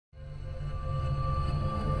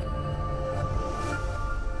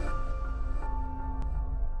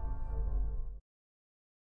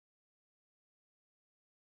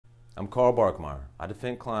I'm Carl Barkemeyer. I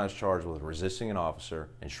defend clients charged with resisting an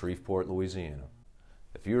officer in Shreveport, Louisiana.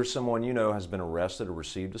 If you or someone you know has been arrested or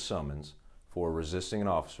received a summons for resisting an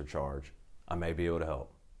officer charge, I may be able to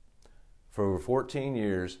help. For over 14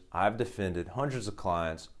 years, I've defended hundreds of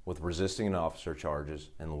clients with resisting an officer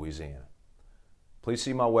charges in Louisiana. Please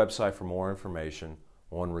see my website for more information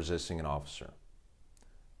on resisting an officer.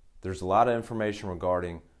 There's a lot of information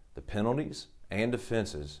regarding the penalties and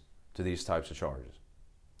defenses to these types of charges.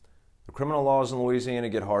 The criminal laws in Louisiana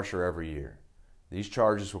get harsher every year. These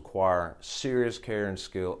charges require serious care and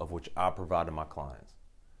skill, of which I provide to my clients.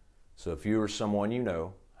 So if you or someone you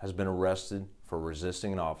know has been arrested for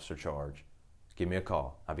resisting an officer charge, give me a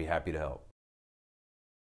call. I'd be happy to help.